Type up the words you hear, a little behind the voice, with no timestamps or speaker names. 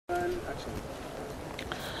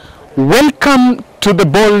Welcome to the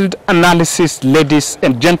bold analysis, ladies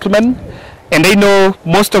and gentlemen. And I know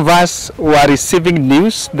most of us were receiving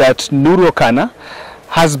news that Okan'ga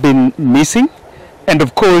has been missing. And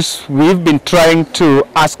of course, we've been trying to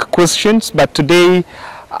ask questions, but today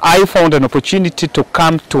I found an opportunity to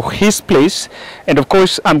come to his place. And of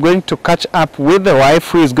course, I'm going to catch up with the wife,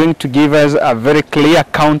 who is going to give us a very clear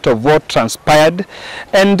account of what transpired.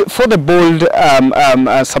 And for the bold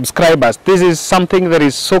subscribers, this is something that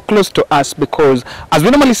is so close to us, because as we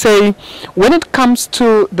normally say, when it comes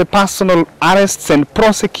to the personal arrests and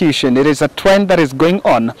prosecution, it is a trend that is going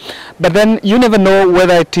on. But then you never know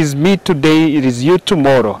whether it is me today, it is you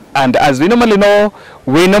tomorrow. And as we normally know,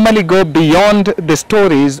 we normally go beyond the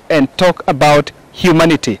stories and talk about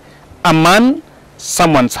humanity. A man,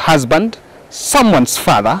 someone's husband, someone's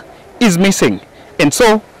father is missing. And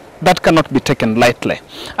so that cannot be taken lightly.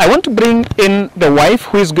 I want to bring in the wife,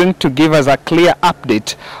 who is going to give us a clear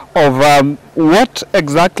update of what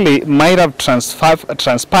exactly might have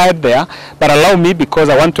transpired there. But allow me, because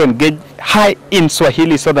I want to engage her in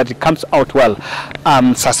Swahili so that it comes out well.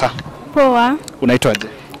 Sasa. Poa. Unaitwaje?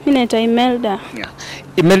 Mimi naitwa Imelda. Yeah.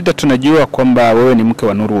 Imelda, tunajua kwamba wewe ni mke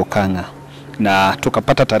wa Okan'ga, na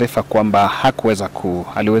tukapata taarifa kwamba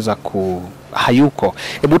aliweza hayuko.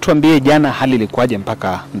 Hebu tuambie, jana hali ilikuwaje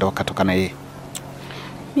mpaka ndo akatoka na yeye?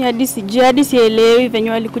 Mimi hadi sielewi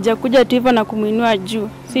venye walikuja tu hivyo na kumuinua juu.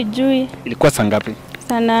 Sijui. Ilikuwa saa ngapi?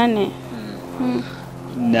 Saa 8.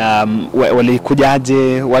 Na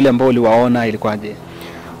walikujaje? Wale ambao uliwaona ilikuwaje?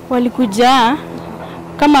 Walikuja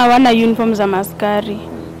kama hawana uniform za maskari.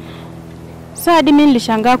 Sasa hadi mimi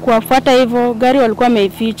nilishangaa kuwafuata hivyo, gari walikuwa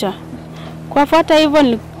wameificha. Kuwafuata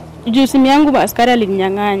hivyo juu simu yangu askari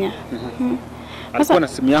alininyang'anya. Alikuwa na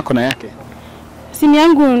simu yako na yake? Simu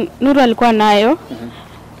yangu Nuru alikuwa nayo.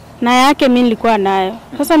 Na yake mimi nilikuwa nayo.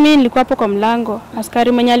 Sasa mimi nilikuwa hapo kwa mlango.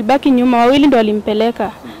 Askari mwenye alibaki nyuma, wawili ndo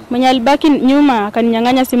walimpeleka. Mwenye alibaki nyuma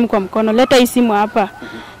akaninyang'anya simu kwa mkono. Leta hii simu hapa.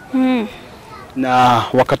 Na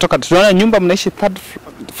wakatoka, tunaona nyumba mnaishi third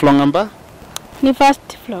floor number? Ni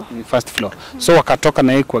first floor. Ni first floor. So wakatoka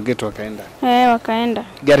na yeye kwa gate wakaenda? Wakaenda.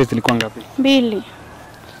 Gari zilikuwa ngapi? 2.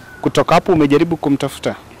 Kutoka hapo umejaribu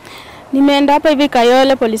kumtafuta? Nimeenda hapa hivi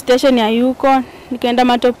Kayole police station hayuko. Nikaenda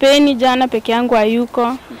Matopeni jana peke yangu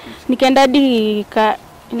hayuko. Nikaenda hadi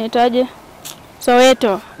inaitwaje?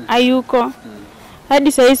 Soweto hayuko.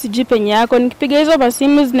 Hadi sasa sijui penye yako. Nikipiga hizo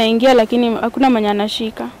basimu zinaingia, lakini hakuna mwenye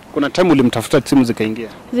anashika. Kuna time ulimtafuta simu zikaingia?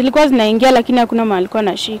 Zilikuwa zinaingia, lakini hakuna mwenye alikuwa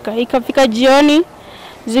anashika. Ikafika jioni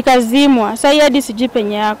zikazimwa. Sasa hadi sijui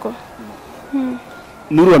penye yako.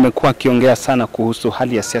 Nuru amekuwa akiongea sana kuhusu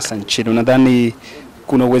hali ya siasa nchini. Unadhani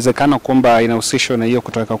kuna uwezekano kwamba inahusishwa na hiyo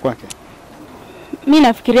kutoka kwake? Mimi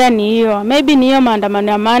nafikiria ni hiyo. Maybe ni hiyo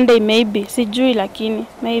maandamano ya Monday, maybe. Sijui, lakini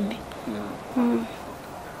maybe.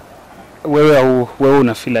 Wewe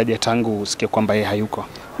una feel aje tangu usikie kwamba yeye hayuko?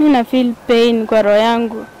 Mimi na feel pain kwa roho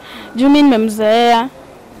yangu. Juu mimi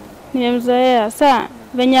nimemzoea. Sasa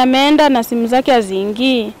venye ameenda na simu zake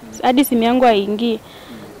haziingii, hadi simu yangu haingii.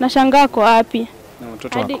 Nashangaa kwa wapi? Na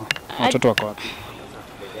watoto wako wapi?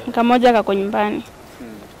 Mmoja kako nyumbani.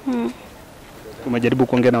 Umejaribu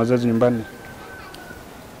kuongea na wazazi nyumbani?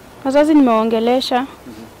 Wazazi nimeongelesha.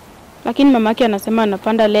 Lakini mamake anasema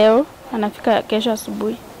anapanda leo, anafika kesho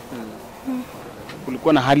asubuhi.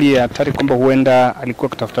 Kulikuwa na hali ya hatari kwamba huenda alikuwa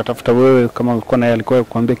kutafuta wewe, kama ulikuwa naye alikuwa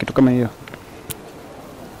kuambia kitu kama hiyo?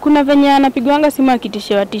 Kuna venye anapigwanga simu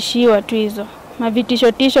akitishiwa tu hizo.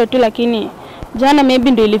 Mavitisho tu, lakini jana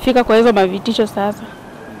maybe ndio ilifika kwa hizo mavitisho sasa.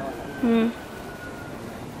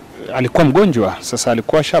 Alikuwa mgonjwa, sasa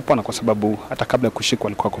alikuwa shapona, kwa sababu hata kabla ya kushikwa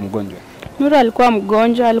alikuwa mgonjwa. Nuru alikuwa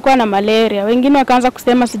mgonjwa, alikuwa na malaria. Wengine wakaanza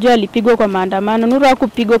kusema sijui alipigwa kwa maandamano. Nuru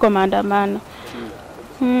hakupigwa kwa maandamano.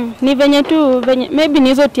 Ni venye maybe ni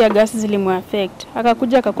hizo tear gas zilimuaffect.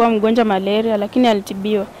 Akakuja akakuwa mgonjwa malaria, lakini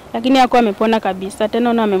alitibiwa. Lakini hakuwa amepona kabisa.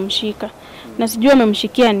 Tena na amemshika. Na sijui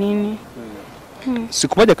amemshikia nini.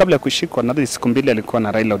 Siku moja kabla ya kushikwa, na siku mbili alikuwa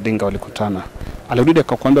na Raila Odinga walikutana. Alirudi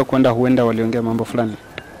akakwambia kwenda huenda waliongea mambo fulani?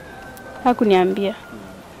 Hakuniambia.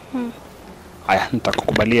 Haya,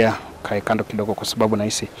 nitakukubalia kae kando kidogo kwa sababu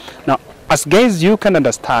nahisi. Now, as guys you can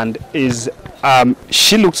understand is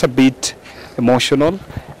she looks a bit emotional,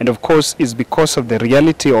 and of course is because of the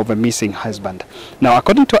reality of a missing husband. Now,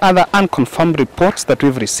 according to other unconfirmed reports that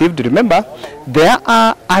we've received, remember, there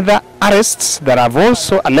are other arrests that have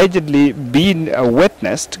also allegedly been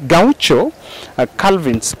witnessed. Gaucho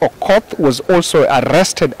Calvin's Okoth was also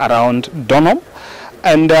arrested around Donom.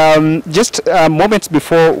 And just moments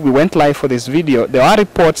before we went live for this video, there are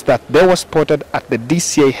reports that they were spotted at the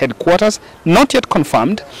DCI headquarters, not yet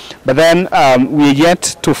confirmed, but then we're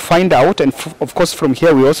yet to find out, and of course from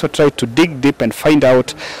here we also try to dig deep and find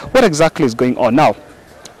out what exactly is going on. Now,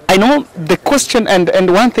 I know the question,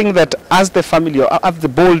 and one thing that as the family, or as the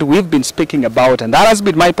Bold, we've been speaking about, and that has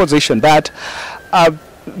been my position, that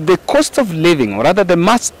the cost of living, or rather the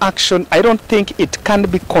mass action, I don't think it can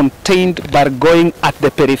be contained by going at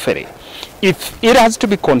the periphery. If it has to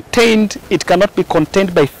be contained, it cannot be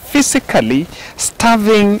contained by physically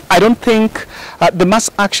starving. I don't think the mass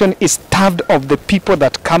action is starved of the people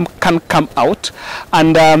that can come out.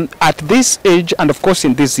 And at this age, and of course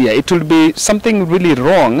in this year, it will be something really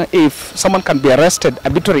wrong if someone can be arrested,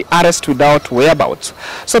 arbitrary arrest without whereabouts,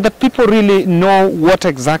 so that people really know what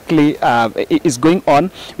exactly is going on.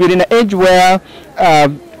 We're in an age where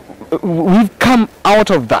we've come out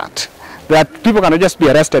of that people cannot just be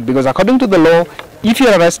arrested, because according to the law, if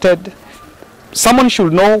you're arrested, someone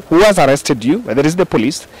should know who has arrested you, whether it's the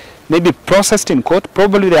police, maybe processed in court.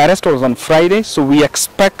 Probably the arrest was on Friday, so we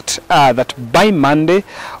expect that by Monday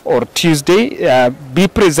or Tuesday be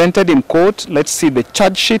presented in court. Let's see the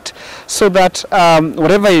charge sheet, so that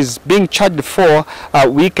whatever is being charged for,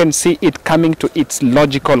 we can see it coming to its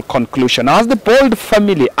logical conclusion. As the Bold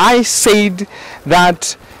family, I said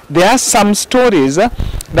that there are some stories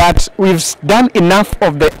that we've done enough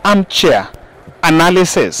of the armchair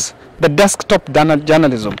analysis, the desktop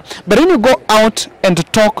journalism. But when you go out and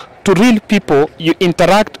talk to real people, you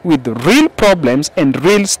interact with real problems and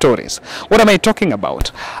real stories. What am I talking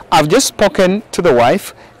about? I've just spoken to the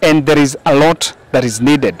wife, and there is a lot that is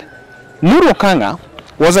needed. Nuru Okan'ga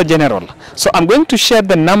was a general. So I'm going to share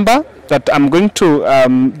the number that I'm going to,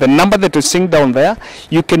 the number that you sing down there.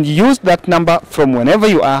 You can use that number from whenever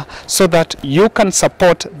you are, so that you can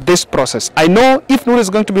support this process. I know if Nuru is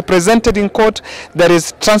going to be presented in court, there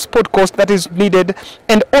is transport cost that is needed,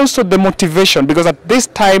 and also the motivation, because at this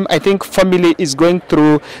time I think family is going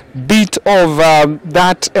through bit of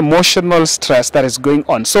that emotional stress that is going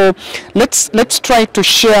on. So let's try to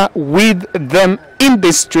share with them in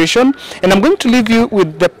this situation, and I'm going to leave you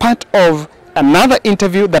with the part of another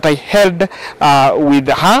interview that I held with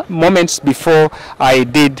her moments before I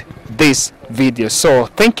did this video. So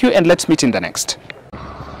thank you, and let's meet in the next.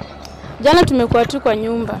 Jana tumekuwa tu kwa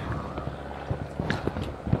nyumba.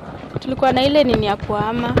 Tulikuwa na ile nini ya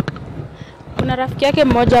kuhama. Kuna rafiki yake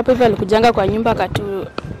mmoja hapo hivi alikujanga kwa nyumba,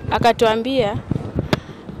 akatuambia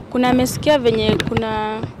kuna amesikia venye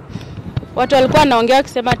kuna watu walikuwa wanaongea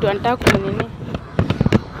wakisema tu wanataka kunini.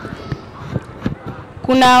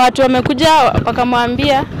 Kuna watu wamekuja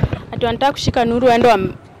wakamwambia ati wanataka kushika Nuru aende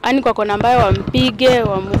ani kwa kona ambayo wampige,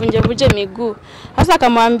 wamvunje miguu. Sasa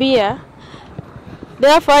akamwambia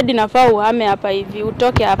therefore dinafaa uhame hapa hivi,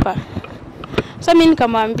 utoke hapa. Sasa mimi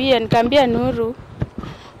nikamwambia Nuru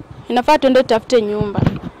inafaa tuende tutafute nyumba.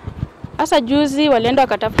 Sasa juzi walienda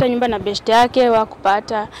wakatafuta nyumba na beshte yake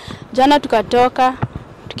wakupata. Jana tukatoka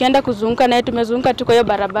tukaenda kuzunguka naye, tumezunguka tu kwa hiyo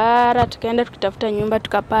barabara, tukaenda tukitafuta nyumba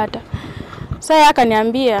tukapata. Sasa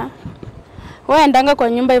akaniambia wewe endanga kwa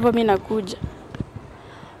nyumba hivyo, mimi nakuja.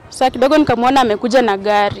 Sasa kidogo nikamwona amekuja na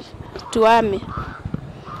gari, tuame.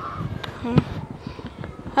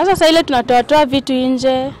 Sasa ile tunatoa vitu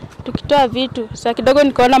nje, tukitoa vitu. Sasa kidogo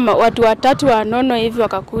nikaona watu watatu wanono hivi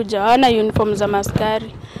wakakuja, hawana uniform za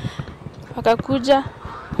maskari. Wakakuja,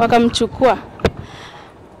 wakamchukua.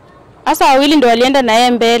 Sasa wawili ndio walienda na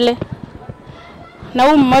yeye mbele. Na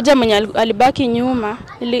huyu mmoja mwenye alibaki nyuma,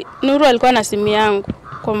 Nuru alikuwa na simu yangu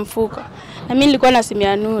kwa mfuko, na mimi nilikuwa na simu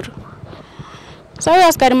ya Nuru. Sasa huyu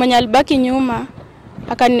askari mwenye alibaki nyuma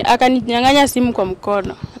akaninyang'anya simu kwa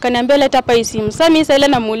mkono. Akaniambia leta hapa hii simu. Sasa mimi ile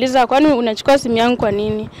namuuliza kwani unachukua simu yangu kwa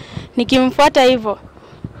nini? Nikimfuata hivyo.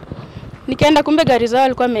 Nikaenda, kumbe gari zao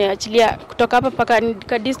walikuwa wameachilia kutoka hapa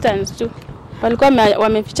paka distance tu. Walikuwa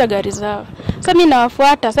wameficha gari zao. Sasa mimi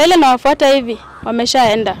nawafuata. Sasa ile nawafuata hivi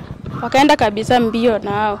wameshaenda. Wakaenda kabisa mbio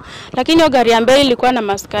nao. Lakini hiyo gari ya mbele ilikuwa na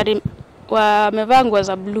maskari wamevaa nguo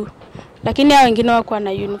za blue. Lakini hao wengine hawakuwa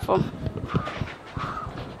na uniform.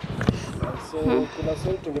 So kuna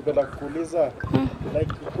swali tungependa kuuliza,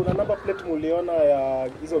 like kuna number plate muliona ya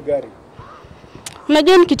hizo gari?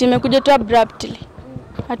 Unajua ni kitu imekuja tu abruptly.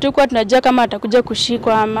 Hatukuwa tunajua kama atakuja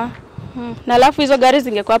kushikwa ama. Na alafu hizo gari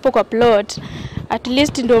zingekuwa hapo kwa plot, at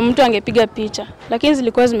least ndio mtu angepiga picha. Lakini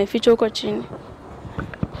zilikuwa zimefichwa huko chini.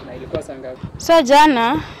 Na ilikuwa saa ngapi? Sasa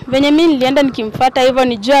jana venye mimi nilienda nikimfuata hivyo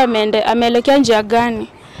nijua ameelekea njia gani.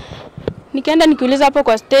 Nikaenda nikiuliza hapo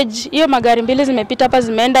kwa stage, hiyo magari mbili zimepita hapa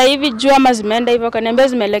zimeenda hivi juu ama zimeenda hivyo, akaniambia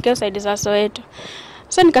zimeelekea side za Soweto.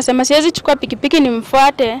 Sasa nikasema siwezi chukua pikipiki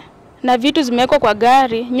nimfuate na vitu zimewekwa kwa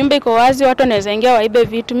gari, nyumba iko wazi, watu wanaweza ingia waibe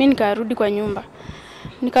vitu. Mimi nikarudi kwa nyumba.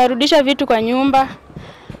 Nikarudisha vitu kwa nyumba.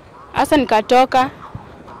 Sasa nikatoka.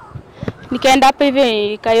 Nikaenda hapo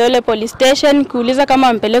hivi Kayole police station kuuliza kama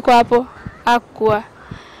wampelekwa hapo. Hakuwa.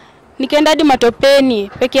 Nikaenda hadi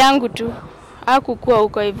Matopeni peke yangu tu. Hakukuwa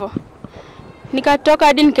huko hivyo. Nikatoka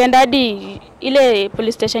hadi nikaenda hadi ile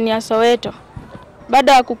police station ya Soweto.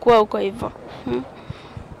 Bado hakukuwa huko hivyo.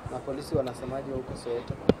 Na polisi wanasemaje huko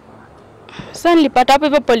Soweto? Sasa nilipata hapo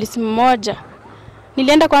hivyo polisi mmoja.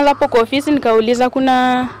 Nilienda kwanza hapo kwa ofisi nikauliza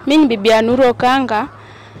mimi ni bibi ya Nuru Okan'ga.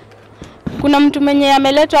 Kuna mtu mwenye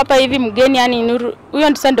ameletwa hapa hivi mgeni, yani Nuru. Huyo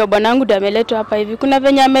ndio bwanangu ndiye ameletwa hapa hivi. Kuna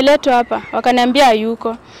venye ameletwa hapa. Wakaniambia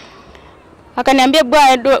hayuko. Akaniambia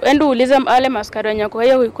bwana ende uulize wale maskari wenye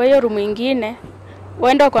kwa hiyo room nyingine.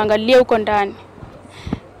 Waende kuangalia huko ndani.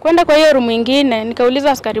 Kwenda kwa hiyo room nyingine,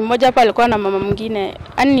 nikauliza askari mmoja hapa alikuwa na mama mwingine,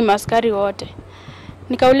 yani ni maskari wote.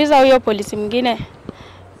 Nikauliza huyo polisi mwingine,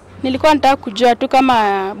 nilikuwa nataka kujua tu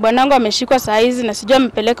kama bwanangu ameshikwa saa hizi na sijui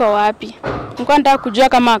amepeleka wapi. Nilikuwa nataka kujua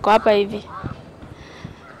kama ako hapa hivi.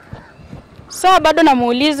 Sasa bado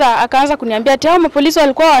namuuliza, akaanza kuniambia ati hao mapolisi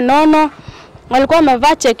walikuwa wanono, walikuwa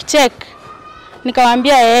wamevaa check.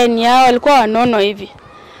 Nikamwambia ni hao walikuwa wanono hivi.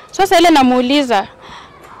 Sasa ile namuuliza,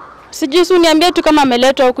 sijui si uniambie tu kama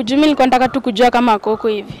ameletwa huku, mimi nilikuwa nataka tu kujua kama ako huko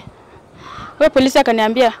hivi. Wewe polisi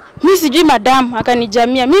akaniambia, mimi sijui madam,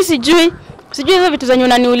 akanijamia, mimi sijui hizo vitu zenye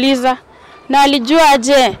unaniuliza. Na alijua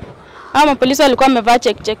aje? Ama polisi walikuwa wamevaa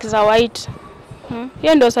check za white.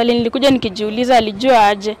 Hiyo ndio swali nilikuja nikijiuliza, alijua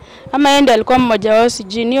aje? Ama yeye ndiye alikuwa mmoja wao,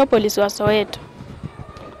 sijui ni polisi wa Soweto.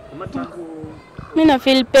 Mimi na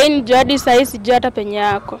feel pain juu hadi saa hii sijui hata penye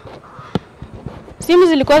yako. Simu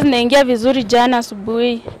zilikuwa zinaingia vizuri jana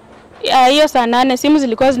asubuhi. Hiyo saa 8 simu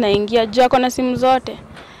zilikuwa zinaingia, juu ako na simu zote.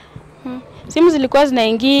 Simu zilikuwa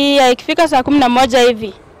zinaingia, ikifika saa 11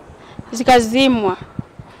 hivi zikazimwa.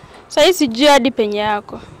 Sasa hii sijui hadi penye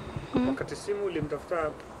yako. Wakati simu ulimtafuta,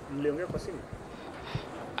 mliongea kwa simu?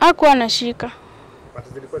 Hakuwa anashika. Pata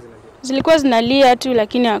zilikuwa zinalia. Zilikuwa zinalia tu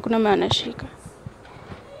lakini hakuna mtu anashika.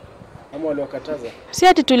 Ama waliwakataza? Si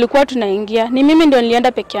ati tulikuwa tunaingia, ni mimi ndio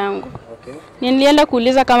nilienda peke yangu. Okay. Nilienda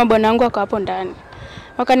kuuliza kama bwanangu ako hapo ndani.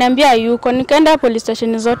 Wakaniambia hayuko, nikaenda police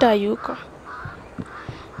station zote hayuko.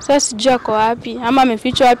 Sasa sijui ako wapi ama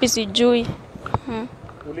amefichwa wapi sijui.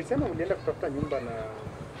 Ulisema ulienda kutafuta nyumba na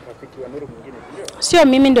rafiki wa Nuru mwingine, ndio? Sio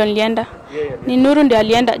mimi ndio nilienda. Ni Nuru ndio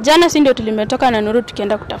alienda. Jana si ndio tulimetoka na Nuru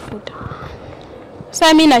tukienda kutafuta.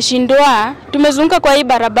 Sasa mimi nashindwa, tumezunguka kwa hii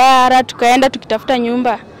barabara tukaenda tukitafuta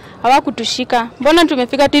nyumba. Hawakutushika. Mbona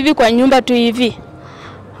tumefika tu hivi kwa nyumba tu hivi?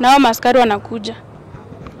 Nao maskari wanakuja.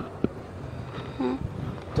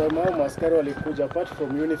 Tamao maskari walikuja apart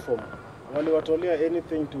from uniform. Waliwatolea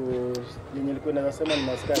anything to yenye ilikuwa inasema ni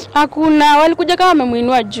maskari? Hakuna, walikuja kama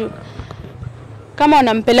wamemuinua juu. Kama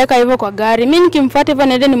wanampeleka hivyo kwa gari. Mimi nikimfuata hivyo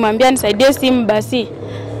nende nimwambia nisaidie simu basi.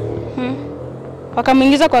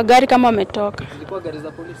 Wakamuingiza kwa gari kama wametoka. Zilikuwa gari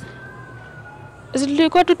za polisi?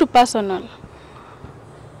 Zilikuwa tu personal.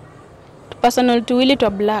 Personal tuwili to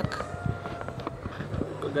black.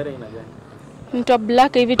 Gari ina gani? Ni to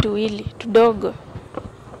black hivi tuwili, tudogo.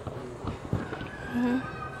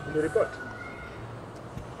 Report.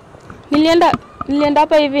 Nilienda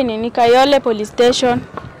hapa hivi ni Kayole police station.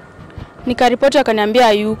 Nikaripoti akaniambia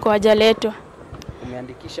hayuko, hajaletwa.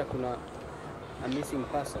 Umeandikisha kuna a missing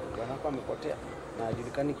person, wanako amepotea na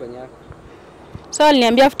hajulikani kwenye yako. So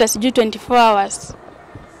aliniambia after sijui 24 hours.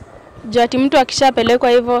 Jati mtu akishapelekwa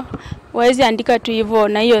hivyo, waezi andika tu hivyo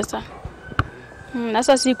na hiyo saa. Na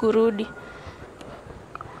sasa si kurudi.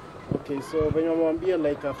 Okay, so when you mwambia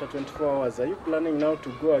like after 24 hours, are you planning now to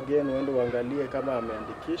go again uende uangalie kama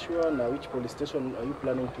ameandikishwa na which police station are you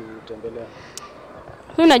planning to tembelea?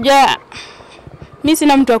 Unajua mimi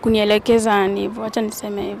sina mtu wa kunielekeza hivyo, acha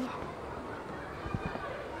niseme hivyo.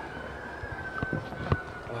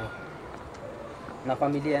 Na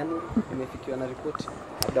familia yenu imefikiwa na ripoti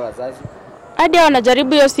labda wazazi? Hadi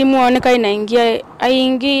wanajaribu hiyo simu waone kama inaingia,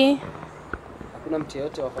 haingii. Hakuna mtu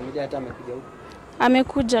yeyote wa familia hata amekuja huko?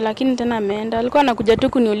 Amekuja lakini tena ameenda. Alikuwa anakuja tu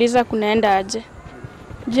kuniuliza kunaenda aje.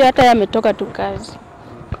 Je, hata yeye ametoka tu kazi.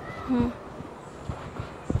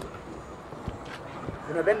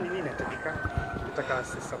 Unadhani nini inatakika? Unataka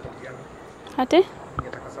support gani? Ate?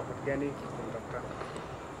 Unataka support gani kumtafuta?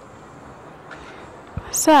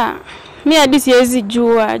 Sasa mimi hadi siwezi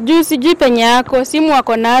jua. Juu sijui penye yako, simu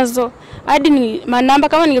wako nazo. Hadi ni manamba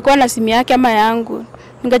kama ningekuwa na simu yake ama yangu.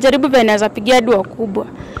 Ningejaribu vile naweza pigia hadi wakubwa.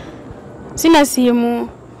 Sina simu.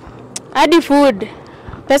 Hadi food.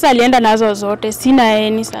 Pesa alienda nazo zote. Sina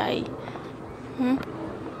any sahi.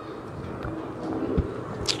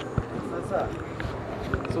 Sasa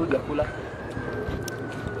so hujakula?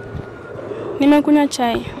 Nimekunywa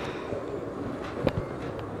chai.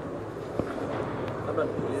 Labda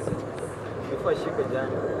nikuulize. Before shike jana.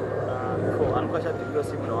 Before alikuwa shapigiwa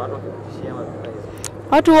simu na watu wakimtishia mapita hizo.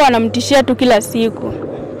 Watu huwa wanamtishia tu kila siku.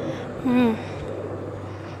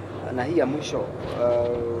 Na hii ya mwisho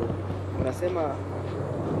unasema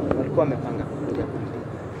walikuwa wamepanga kuja kumpiga.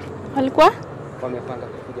 Walikuwa? Wamepanga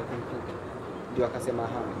kuja kumpiga. Ndio akasema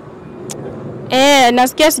hama.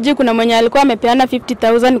 Nasikia sijui kuna mwenye alikuwa amepeana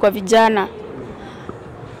 50,000 kwa vijana.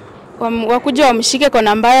 Wakuja wamshike kwa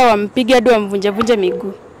nambaya wampige hadi wamvunje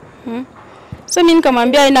miguu. So mimi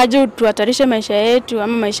nikamwambia inaje tuhatarishe maisha yetu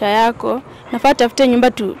ama maisha yako. Nafaa tafute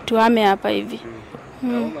nyumba tuhame hapa hivi.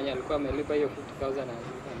 Mwenye alikuwa amelipa hiyo 50,000 na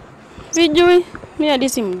sijui, mimi hadi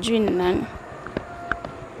simjui ni nani.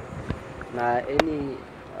 Na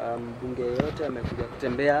mbunge yote amekuja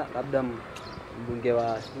kutembea, labda mbunge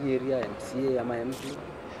wa hii area, MCA ama MP?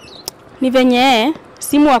 Ni venye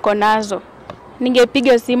simu wako nazo.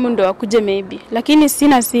 Ningepiga simu ndo wakuje maybe, lakini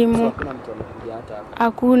sina simu. So, hakuna mtu amekuja hata hapa?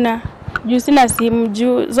 Hakuna. Juu sina simu,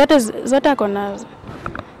 juu zote ako nazo.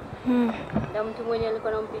 Na mtu mwenye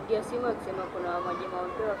alikuwa anampigia simu akisema kuna majamaa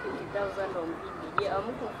wamepewa 50,000 wampige. Je,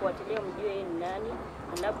 amkumfuatilia mjue yeye ni nani?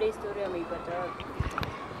 Na labda historia ameipata wapi?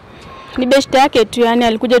 Ni best yake tu, yani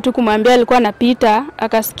alikuja tu kumwambia, alikuwa anapita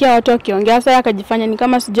akasikia watu wakiongea, sasa akajifanya ni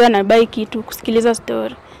kama sijui anabai kitu kusikiliza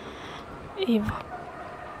story. Hivyo.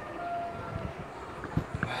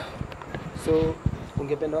 So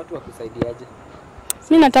ungependa watu wakusaidiaje?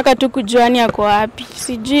 Mimi nataka tu kujua ni yako wapi.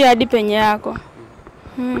 Sijui hadi penye yako.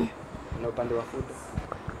 Na upande wa food?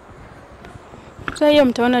 Sasa hiyo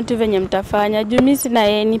mtaona tu venye mtafanya. Juu mimi sina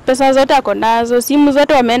yeni, pesa zote ako nazo, simu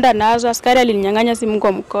zote wameenda nazo, askari alininyang'anya simu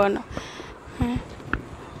kwa mkono.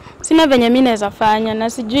 Sina venye mimi naweza fanya na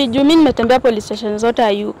sijui, juu mimi nimetembea police station zote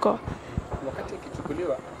hayuko. Wakati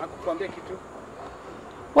akichukuliwa hakukuambia kitu?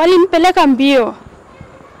 Walimpeleka mbio.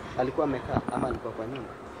 Alikuwa amekaa ama alikuwa kwa nyumba?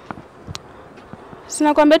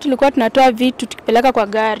 Sina kwambia tulikuwa tunatoa vitu tukipeleka kwa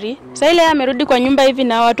gari. Sasa ile amerudi kwa nyumba hivi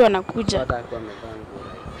na watu wanakuja. Hata alikuwa amevaa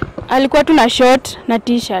nguo. Alikuwa tu na short na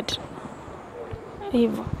t-shirt.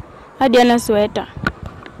 Hivyo. Hadi ana sweater.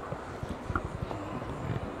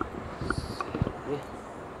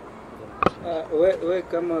 We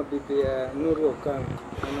kama bibi ya Nuru Okan'ga,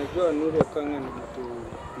 unajua Nuru Okan'ga ni mtu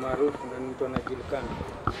maarufu na mtu anajulikana.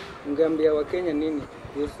 Ungeambia Wakenya nini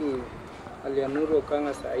kuhusu hali ya Nuru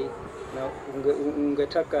Okan'ga sasa hivi, na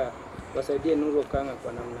ungetaka wasaidie Nuru Okan'ga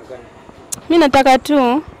kwa namna gani? Mimi nataka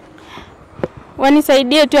tu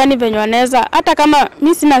wanisaidie tu, yani venye wanaweza, hata kama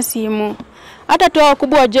mimi sina simu. Hata tu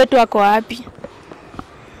wakubwa wajue tu wako wapi.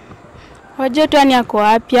 Wajue tu yani ako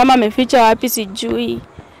wapi ama ameficha wapi sijui.